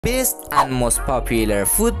Best and most popular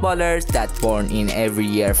footballers that born in every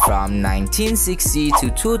year from 1960 to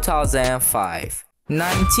 2005.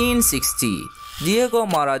 1960, Diego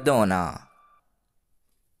Maradona.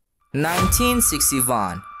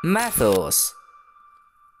 1961, Mathos.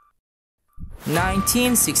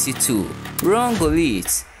 1962, Ron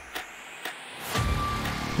Gullit.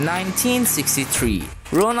 1963,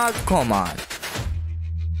 Ronald Koeman.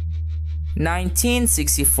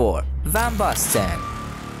 1964, Van Basten.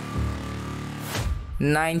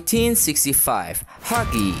 1965,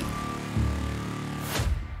 Huggy.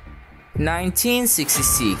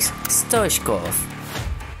 1966, Stoichkov.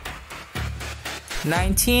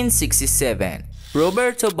 1967,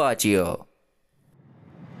 Roberto Baggio.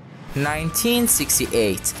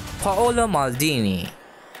 1968, Paolo Maldini.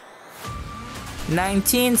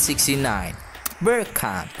 1969,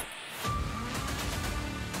 Bergkamp.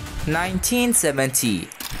 1970,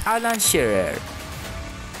 Alan Shearer.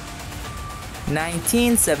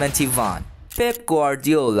 1971, Pep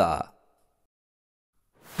Guardiola.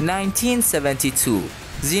 1972,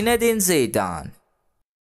 Zinedine Zidane.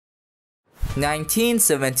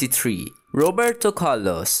 1973, Roberto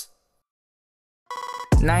Carlos.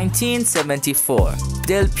 1974,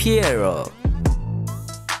 Del Piero.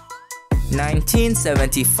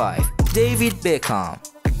 1975, David Beckham.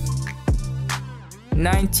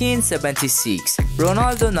 1976,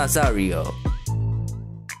 Ronaldo Nazario.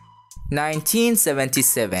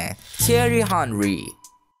 1977, Thierry Henry.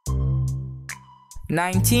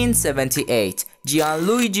 1978,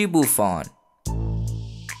 Gianluigi Buffon.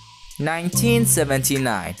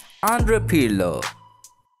 1979, Andre Pirlo.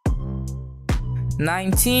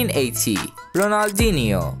 1980,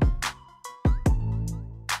 Ronaldinho.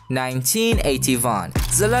 1981,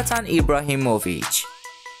 Zlatan Ibrahimovic.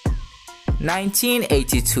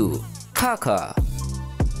 1982, Kaká.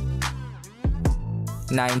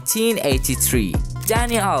 1983,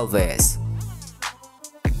 Dani Alves.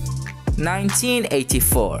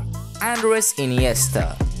 1984, Andres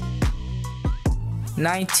Iniesta.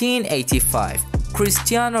 1985,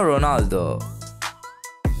 Cristiano Ronaldo.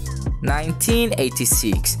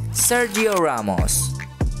 1986, Sergio Ramos.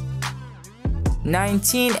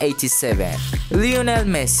 1987, Lionel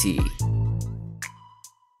Messi.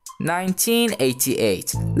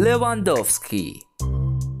 1988, Lewandowski.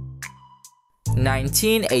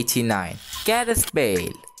 1989, Gareth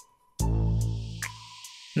Bale.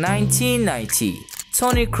 1990,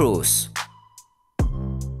 Toni Kroos.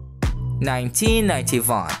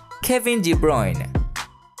 1991, Kevin De Bruyne.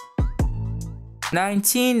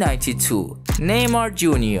 1992, Neymar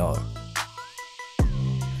Jr.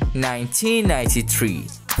 1993,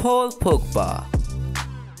 Paul Pogba.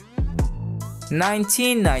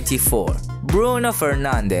 1994, Bruno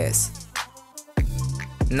Fernandes.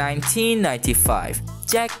 1995,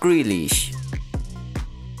 Jack Grealish.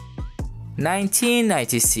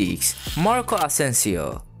 1996, Marco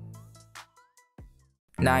Asensio.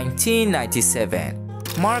 1997,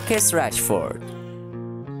 Marcus Rashford.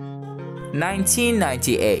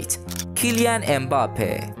 1998, Kylian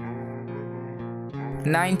Mbappe.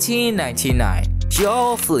 1999,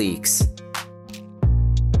 Joao Felix.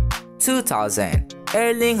 2000,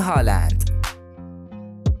 Erling Haaland.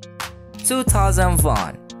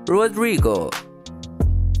 2001, Rodrigo.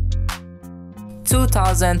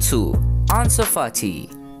 2002, Ansu Fati.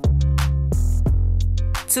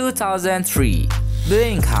 2003,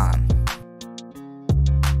 Bellingham.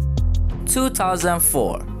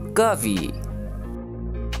 2004, Gavi.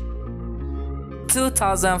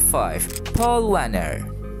 2005, Paul Werner.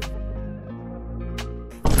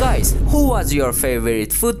 Guys, who was your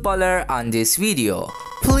favorite footballer on this video?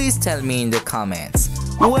 Please tell me in the comments.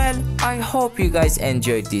 Well, I hope you guys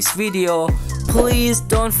enjoyed this video. Please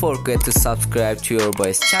don't forget to subscribe to your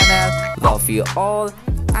boy's channel. Love you all,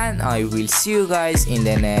 and I will see you guys in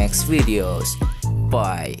the next videos.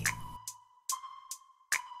 Bye.